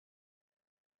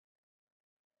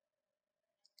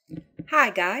Hi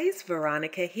guys,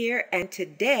 Veronica here, and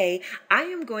today I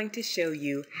am going to show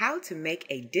you how to make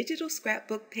a digital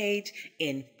scrapbook page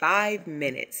in 5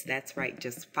 minutes. That's right,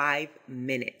 just 5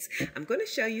 minutes. I'm going to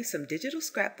show you some digital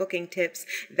scrapbooking tips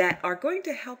that are going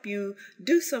to help you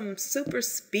do some super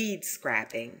speed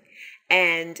scrapping.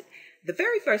 And the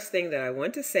very first thing that I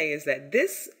want to say is that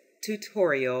this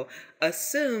tutorial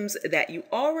assumes that you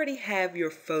already have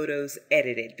your photos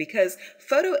edited, because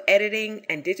photo editing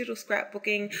and digital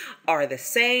scrapbooking are the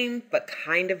same but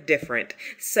kind of different.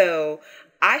 So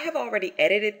I have already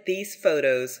edited these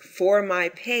photos for my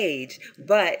page,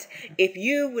 but if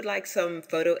you would like some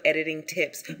photo editing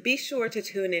tips, be sure to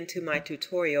tune into my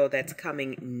tutorial that's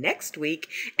coming next week,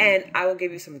 and I will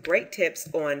give you some great tips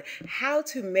on how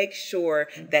to make sure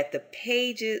that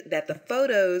the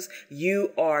photos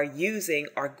you are using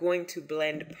are going to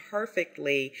blend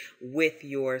perfectly with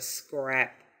your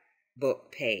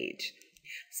scrapbook page.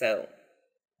 So,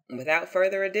 without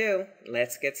further ado,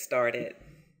 let's get started.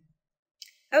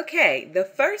 Okay, the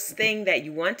first thing that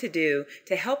you want to do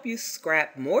to help you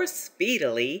scrap more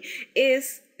speedily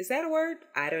is that a word?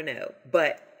 I don't know.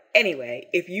 But anyway,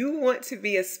 if you want to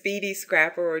be a speedy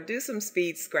scrapper or do some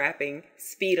speed scrapping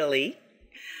speedily,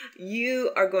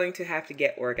 you are going to have to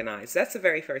get organized. That's the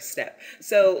very first step.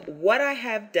 So what I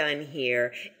have done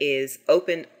here is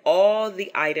opened all the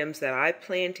items that I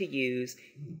plan to use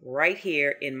right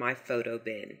here in my photo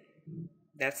bin.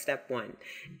 That's step one.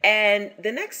 And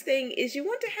the next thing is you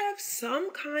want to have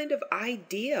some kind of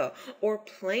idea or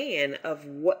plan of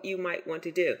what you might want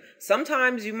to do.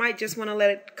 Sometimes you might just want to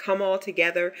let it come all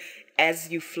together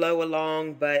as you flow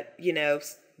along, but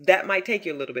that might take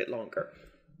you a little bit longer.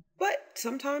 But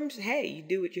sometimes, hey, you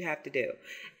do what you have to do.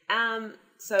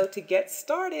 So to get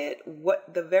started,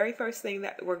 the very first thing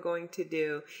that we're going to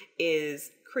do is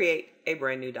create a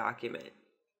brand new document,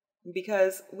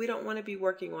 because we don't want to be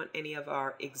working on any of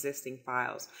our existing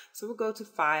files. So we'll go to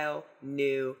File,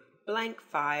 New, Blank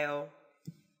File.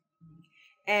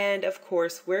 And of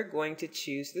course, we're going to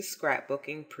choose the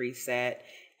scrapbooking preset.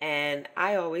 And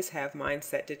I always have mine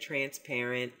set to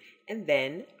transparent. And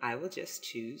then I will just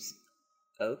choose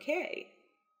OK.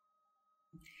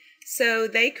 So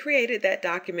they created that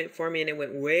document for me and it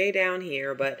went way down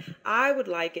here, but I would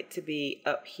like it to be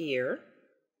up here.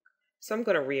 So I'm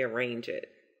going to rearrange it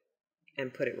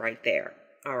and put it right there.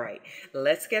 All right,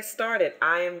 let's get started.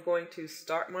 I am going to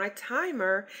start my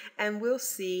timer and we'll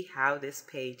see how this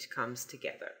page comes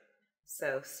together.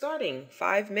 So starting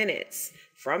 5 minutes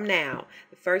from now,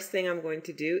 the first thing I'm going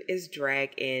to do is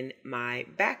drag in my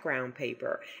background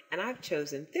paper. And I've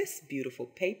chosen this beautiful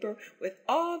paper with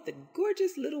all the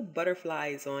gorgeous little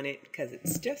butterflies on it because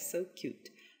it's just so cute.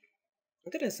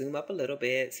 I'm going to zoom up a little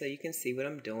bit so you can see what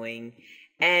I'm doing.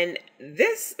 And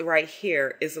this right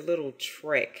here is a little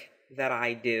trick that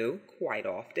I do quite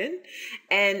often.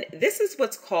 And this is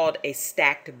what's called a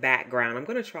stacked background. I'm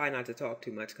going to try not to talk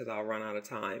too much because I'll run out of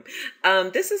time.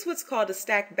 This is what's called a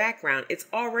stacked background. It's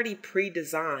already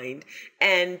pre-designed.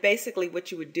 And basically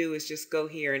what you would do is just go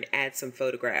here and add some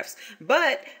photographs.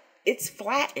 But it's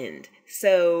flattened.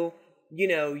 So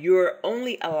you're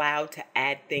only allowed to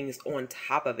add things on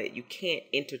top of it. You can't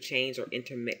interchange or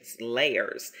intermix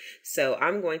layers. So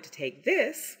I'm going to take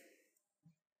this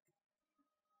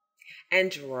and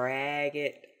drag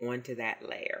it onto that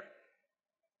layer.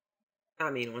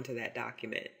 Onto that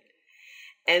document.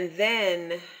 And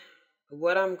then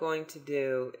what I'm going to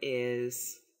do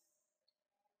is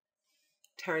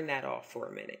turn that off for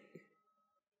a minute.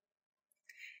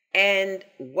 And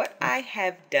what I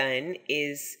have done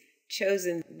is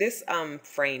chosen this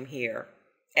frame here,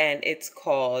 and it's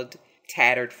called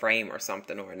tattered frame or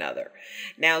something or another.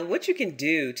 Now what you can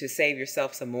do to save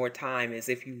yourself some more time is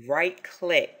if you right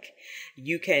click,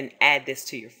 you can add this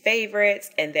to your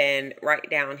favorites, and then right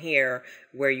down here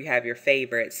where you have your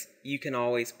favorites, you can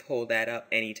always pull that up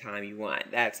anytime you want.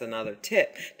 That's another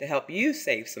tip to help you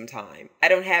save some time. I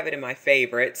don't have it in my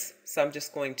favorites, so I'm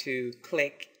just going to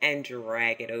click and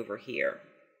drag it over here.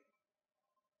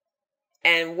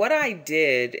 And what I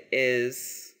did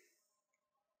is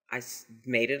I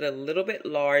made it a little bit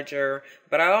larger,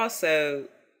 but I also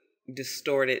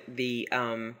distorted the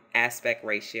aspect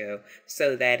ratio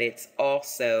so that it's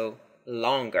also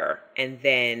longer. And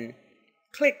then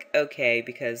click OK,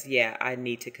 because I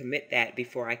need to commit that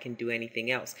before I can do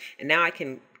anything else. And now I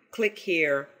can click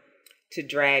here to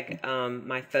drag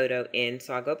my photo in.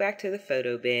 So I'll go back to the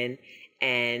photo bin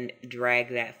and drag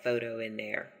that photo in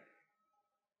there.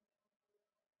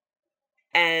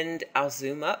 And I'll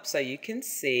zoom up so you can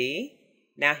see.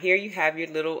 Now here you have your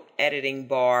little editing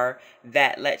bar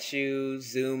that lets you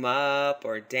zoom up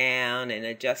or down and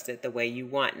adjust it the way you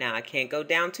want. Now I can't go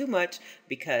down too much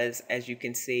because as you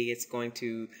can see it's going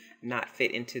to not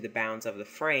fit into the bounds of the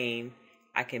frame.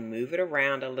 I can move it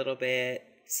around a little bit.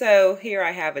 So here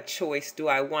I have a choice. Do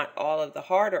I want all of the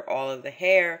heart or all of the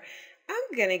hair?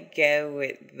 I'm gonna go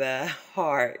with the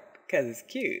heart because it's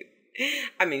cute.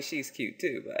 I mean, she's cute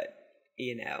too, but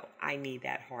you know, I need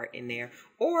that heart in there.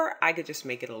 Or I could just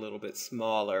make it a little bit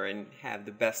smaller and have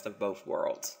the best of both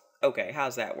worlds. Okay,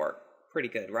 how's that work? Pretty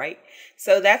good, right?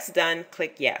 So that's done.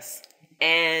 Click yes.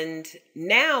 And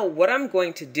now what I'm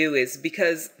going to do is,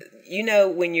 because, you know,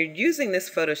 when you're using this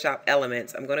Photoshop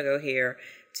Elements, I'm going to go here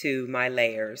to my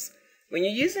layers. When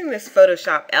you're using this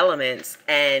Photoshop Elements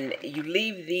and you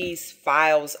leave these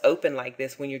files open like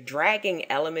this, when you're dragging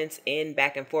elements in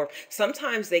back and forth,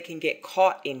 sometimes they can get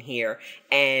caught in here.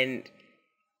 And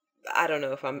I don't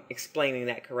know if I'm explaining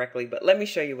that correctly, but let me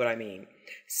show you what I mean.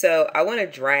 So I want to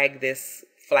drag this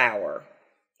flower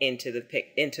onto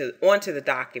the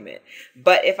document.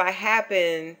 But if I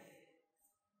happen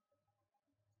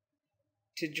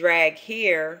to drag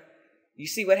here, you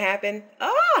see what happened?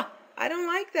 Ah, I don't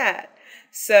like that.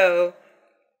 So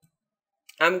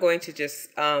I'm going to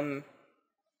just go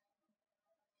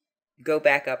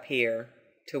back up here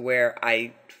to where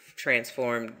I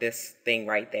transformed this thing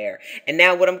right there. And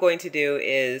now what I'm going to do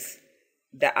is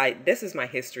this is my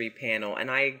history panel, and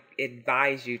I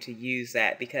advise you to use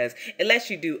that because it lets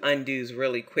you do undos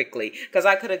really quickly. Because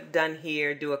I could have done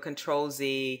here, do a Control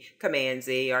Z, Command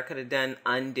Z, or I could have done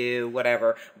undo,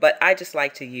 whatever. But I just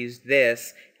like to use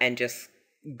this and just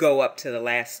go up to the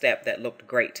last step that looked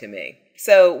great to me.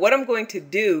 So what I'm going to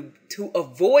do to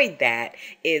avoid that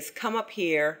is come up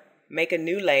here, make a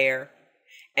new layer,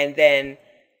 and then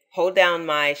hold down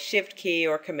my Shift key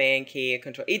or Command key or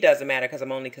Control. It doesn't matter because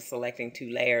I'm only selecting 2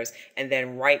 layers, and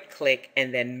then right click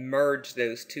and then merge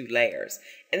those 2 layers.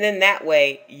 And then that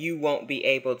way you won't be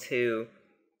able to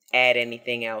add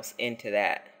anything else into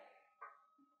that.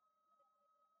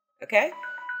 Okay?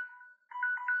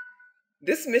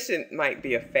 This mission might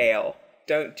be a fail.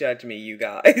 Don't judge me, you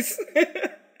guys.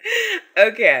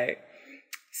 Okay.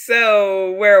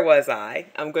 So where was I?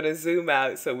 I'm going to zoom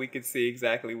out so we can see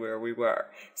exactly where we were.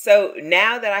 So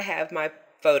now that I have my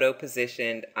photo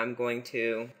positioned, I'm going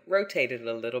to rotate it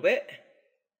a little bit.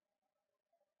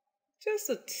 Just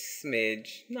a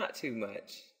smidge, not too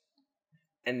much.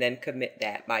 And then commit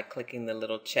that by clicking the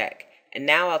little check. And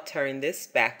now I'll turn this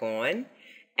back on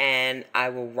and I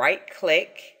will right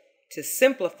click to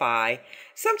simplify.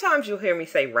 Sometimes you'll hear me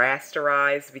say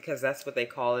rasterize because that's what they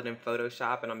call it in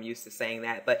Photoshop, and I'm used to saying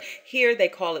that. But here they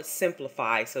call it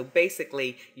simplify. So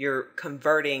basically you're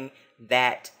converting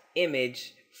that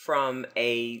image from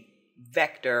a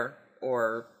vector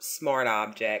or smart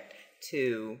object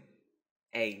to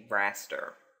a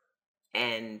raster.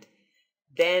 And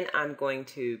then I'm going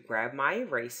to grab my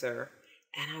eraser,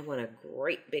 and I want a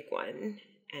great big one,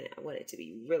 and I want it to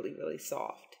be really, really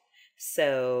soft.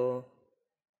 So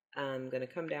I'm going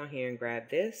to come down here and grab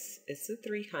this. It's a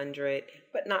 300,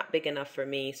 but not big enough for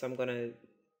me, so I'm going to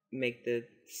make the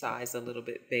size a little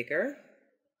bit bigger.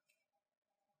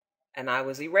 And I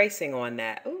was erasing on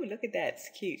that. Oh, look at that. It's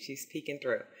cute. She's peeking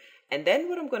through. And then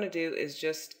what I'm going to do is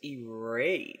just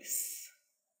erase,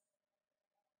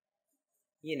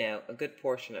 you know, a good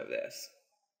portion of this.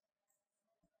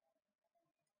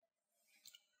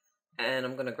 And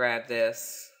I'm going to grab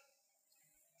this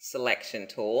selection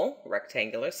tool,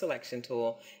 rectangular selection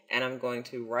tool, and I'm going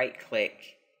to right click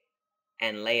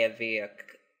and layer via,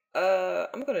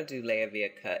 I'm going to do layer via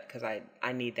cut because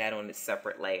I need that on a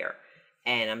separate layer.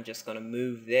 And I'm just going to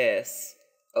move this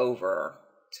over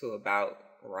to about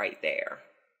right there.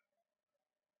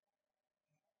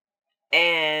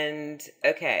 And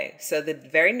okay, so the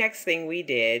very next thing we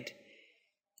did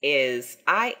is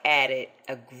I added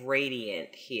a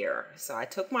gradient here. So I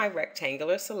took my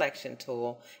rectangular selection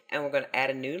tool and we're going to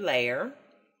add a new layer.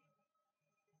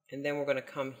 And then we're going to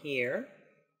come here.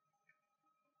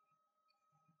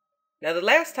 Now the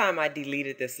last time I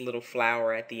deleted this little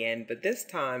flower at the end, but this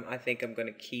time I think I'm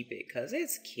going to keep it because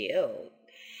it's cute.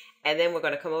 And then we're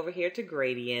going to come over here to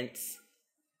gradients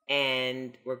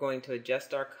and we're going to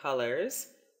adjust our colors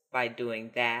by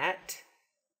doing that.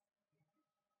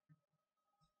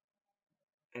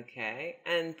 Okay,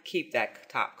 and keep that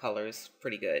top colors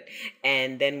pretty good.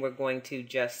 And then we're going to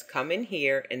just come in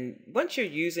here, and once you're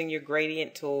using your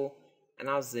gradient tool, and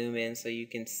I'll zoom in so you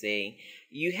can see,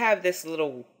 you have this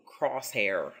little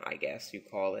crosshair, I guess you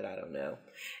call it, I don't know.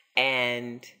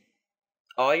 And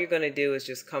all you're going to do is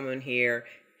just come in here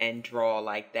and draw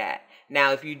like that.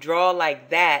 Now, if you draw like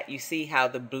that, you see how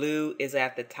the blue is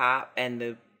at the top and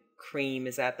the cream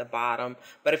is at the bottom.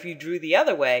 But if you drew the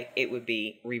other way, it would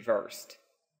be reversed.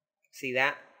 See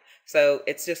that? So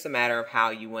it's just a matter of how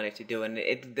you want it to do. And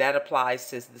that applies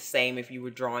to the same if you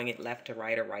were drawing it left to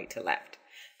right or right to left.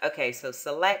 Okay, so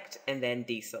select and then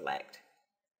deselect.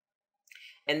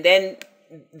 And then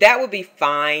that would be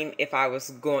fine if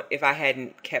I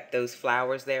hadn't kept those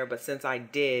flowers there, but since I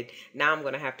did, now I'm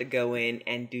going to have to go in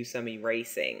and do some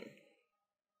erasing.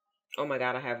 Oh my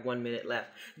God, I have 1 minute left.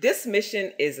 This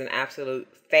mission is an absolute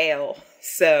fail,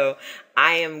 so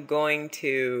I am going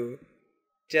to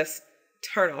just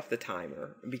turn off the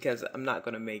timer because I'm not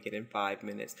going to make it in 5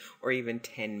 minutes or even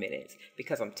 10 minutes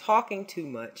because I'm talking too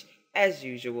much as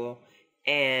usual,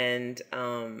 and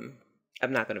I'm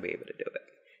not going to be able to do it.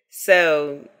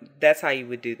 So that's how you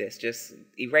would do this. Just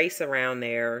erase around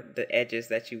there the edges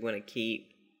that you want to keep.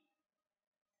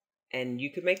 And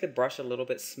you could make the brush a little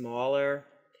bit smaller.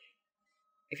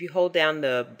 If you hold down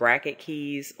the bracket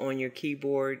keys on your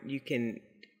keyboard, you can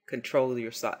control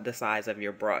the size of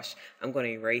your brush. I'm going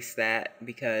to erase that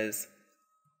because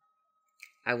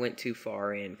I went too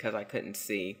far in because I couldn't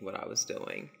see what I was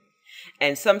doing.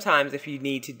 And sometimes if you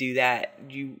need to do that,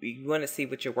 you want to see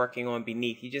what you're working on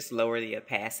beneath, you just lower the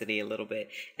opacity a little bit.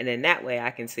 And then that way I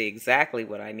can see exactly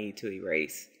what I need to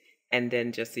erase and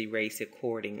then just erase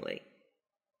accordingly.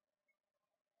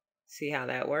 See how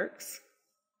that works?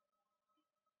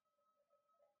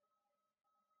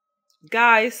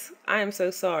 Guys, I am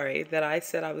so sorry that I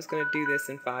said I was going to do this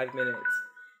in 5 minutes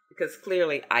because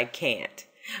clearly I can't.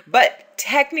 But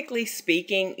technically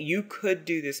speaking, you could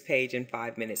do this page in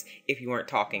 5 minutes if you weren't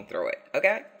talking through it,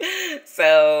 okay?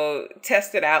 So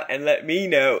test it out and let me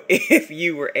know if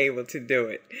you were able to do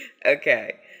it.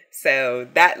 Okay, so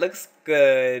that looks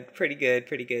good, pretty good,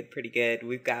 pretty good, pretty good.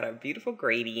 We've got a beautiful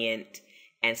gradient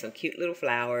and some cute little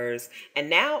flowers. And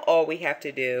now all we have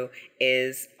to do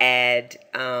is add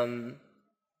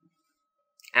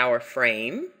our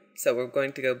frame. So we're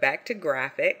going to go back to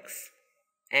graphics.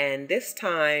 And this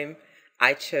time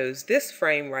I chose this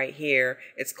frame right here.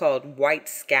 It's called White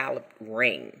Scallop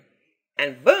Ring.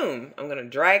 And boom, I'm going to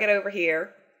drag it over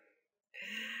here.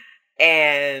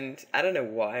 And I don't know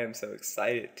why I'm so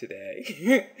excited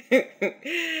today.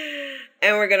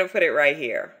 And we're going to put it right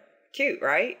here. Cute,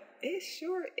 right? It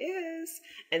sure is.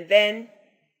 And then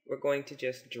we're going to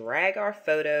just drag our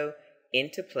photo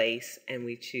into place. And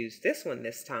we choose this one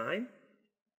this time.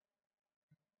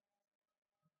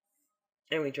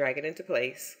 And we drag it into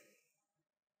place.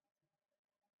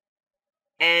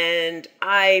 And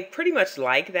I pretty much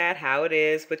like that, how it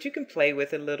is, but you can play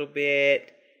with it a little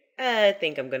bit. I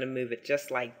think I'm going to move it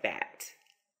just like that.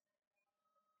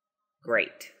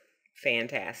 Great.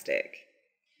 Fantastic.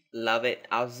 Love it.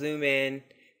 I'll zoom in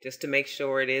just to make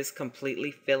sure it is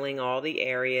completely filling all the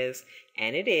areas.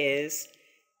 And it is.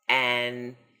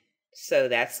 And so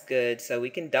that's good. So we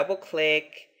can double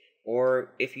click, or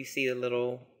if you see the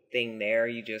little thing there,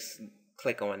 you just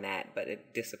click on that, but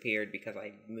it disappeared because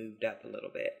I moved up a little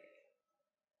bit.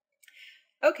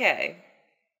 Okay,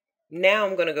 now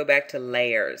I'm going to go back to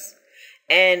layers.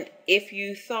 And if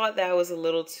you thought that was a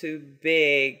little too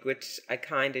big, which I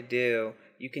kind of do,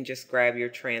 you can just grab your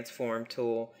transform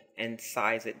tool and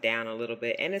size it down a little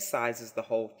bit, and it sizes the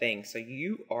whole thing. So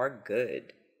you are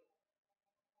good.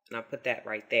 And I'll put that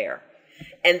right there.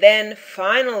 And then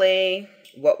finally,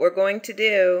 what we're going to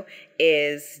do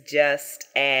is just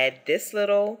add this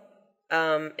little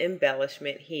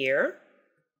embellishment here.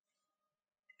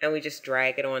 And we just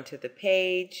drag it onto the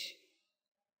page.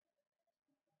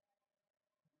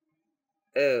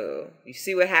 Oh, you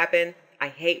see what happened? I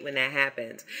hate when that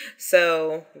happens.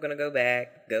 So I'm going to go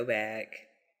back.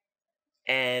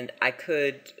 And I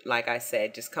could, like I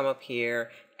said, just come up here,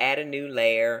 add a new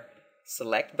layer.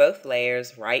 Select both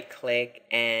layers, right click,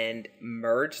 and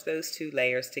merge those two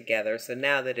layers together. So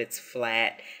now that it's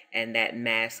flat and that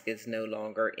mask is no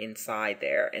longer inside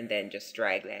there, and then just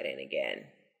drag that in again.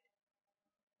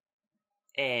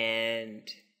 And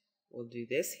we'll do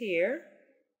this here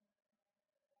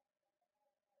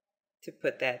to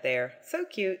put that there. So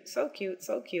cute, so cute,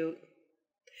 so cute.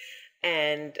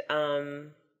 And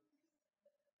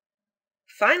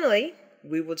finally,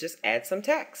 we will just add some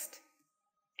text.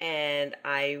 And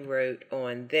I wrote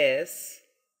on this,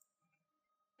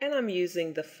 and I'm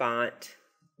using the font,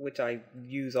 which I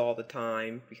use all the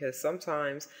time because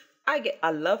sometimes I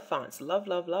love fonts, love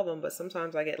them, but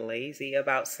sometimes I get lazy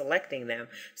about selecting them.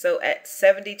 So at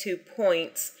 72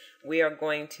 points, we are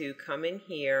going to come in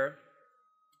here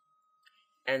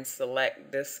and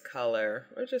select this color,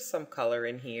 or just some color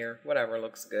in here, whatever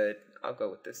looks good. I'll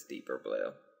go with this deeper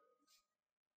blue.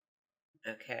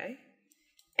 Okay.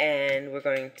 And we're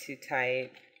going to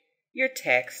type your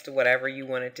text, whatever you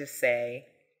wanted to say.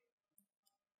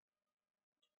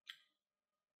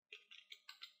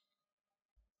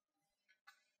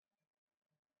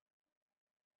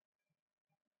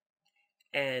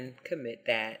 And commit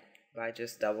that by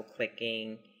just double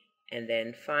clicking. And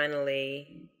then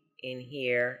finally in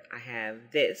here I have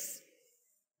this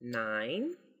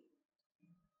 9,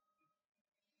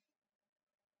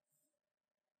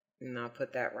 and I'll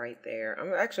put that right there.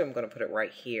 I'm going to put it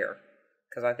right here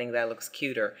because I think that looks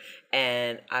cuter.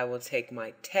 And I will take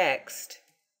my text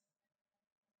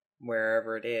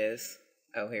wherever it is.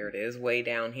 Oh, here it is, way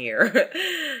down here,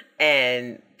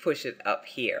 and push it up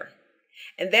here.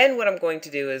 And then what I'm going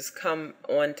to do is come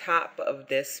on top of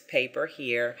this paper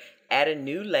here, add a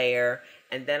new layer,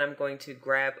 and then I'm going to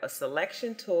grab a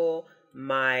selection tool,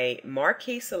 my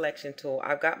marquee selection tool.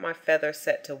 I've got my feather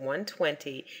set to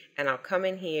 120, and I'll come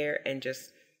in here and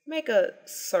just make a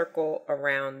circle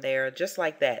around there, just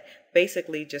like that.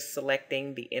 Basically just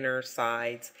selecting the inner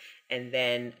sides, and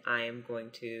then I am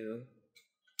going to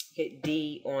hit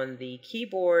D on the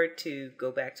keyboard to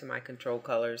go back to my control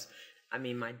colors.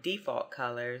 My default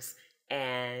colors,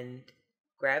 and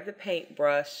grab the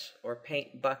paintbrush or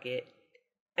paint bucket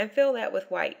and fill that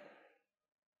with white.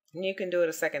 And you can do it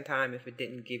a second time if it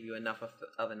didn't give you enough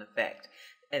of an effect.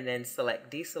 And then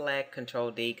select deselect,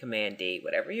 Control D, Command D,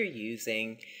 whatever you're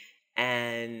using.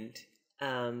 And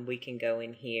we can go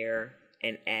in here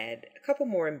and add a couple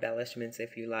more embellishments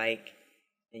if you like.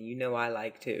 And you know I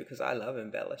like to, because I love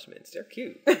embellishments. They're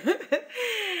cute.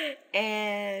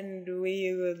 And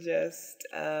we will just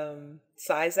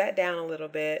size that down a little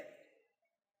bit.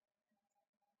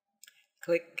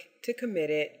 Click to commit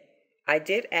it. I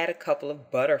did add a couple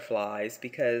of butterflies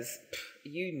because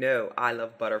you know I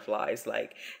love butterflies.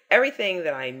 Like everything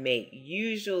that I make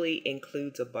usually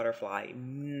includes a butterfly.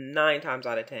 9 times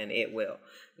out of 10 it will,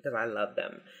 because I love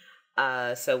them.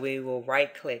 So we will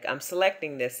right click. I'm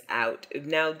selecting this out.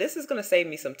 Now this is going to save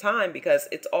me some time because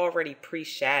it's already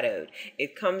pre-shadowed.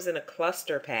 It comes in a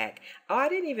cluster pack. Oh, I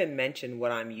didn't even mention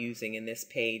what I'm using in this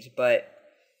page, but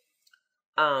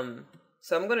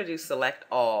so I'm going to do select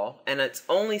all, and it's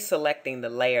only selecting the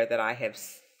layer that I have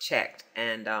checked,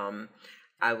 and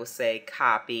I will say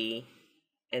copy,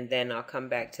 and then I'll come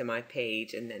back to my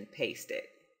page and then paste it,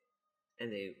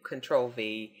 and then Control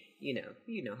V.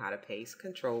 You know how to paste.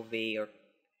 Control V, or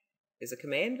is it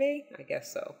Command V? I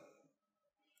guess so.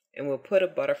 And we'll put a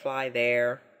butterfly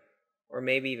there, or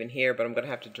maybe even here, but I'm going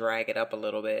to have to drag it up a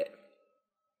little bit.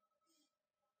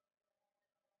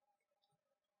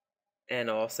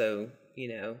 And also,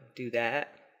 do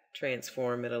that.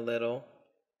 Transform it a little.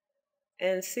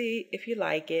 And see if you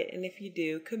like it. And if you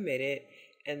do, commit it.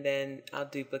 And then I'll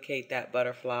duplicate that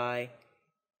butterfly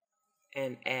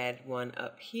and add one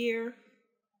up here.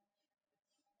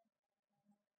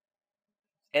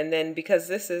 And then because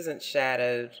this isn't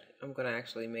shadowed, I'm going to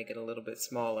actually make it a little bit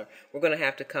smaller. We're going to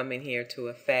have to come in here to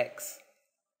Effects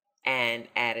and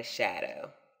add a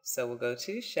shadow. So we'll go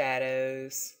to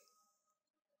Shadows,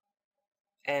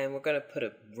 and we're going to put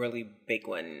a really big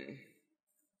one,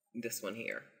 this one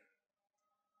here,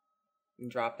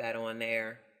 and drop that on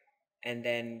there. And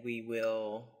then we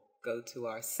will go to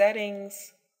our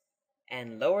settings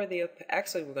and lower the,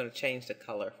 actually we're going to change the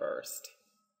color first.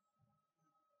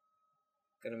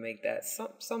 Gonna make that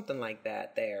something like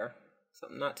that there.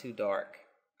 Something not too dark.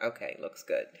 Okay, looks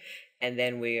good. And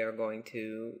then we are going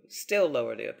to still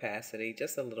lower the opacity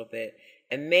just a little bit,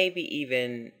 and maybe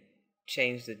even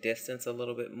change the distance a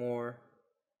little bit more.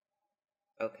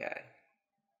 Okay.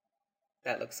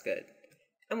 That looks good.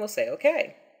 And we'll say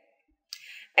okay.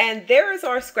 And there is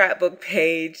our scrapbook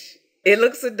page. It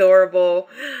looks adorable.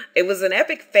 It was an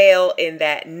epic fail in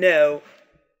that, no,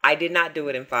 I did not do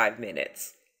it in 5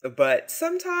 minutes. But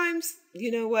sometimes, you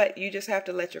know what, you just have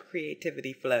to let your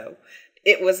creativity flow.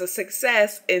 It was a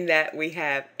success in that we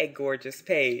have a gorgeous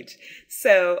page.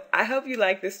 So I hope you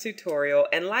like this tutorial.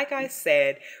 And like I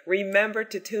said, remember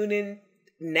to tune in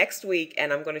next week,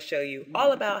 and I'm going to show you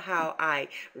all about how I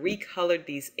recolored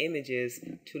these images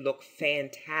to look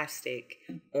fantastic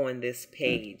on this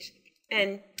page.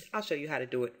 And I'll show you how to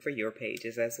do it for your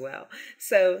pages as well.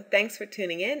 So thanks for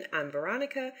tuning in. I'm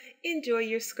Veronica. Enjoy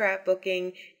your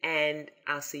scrapbooking, and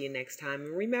I'll see you next time.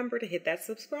 And remember to hit that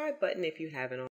subscribe button if you haven't already.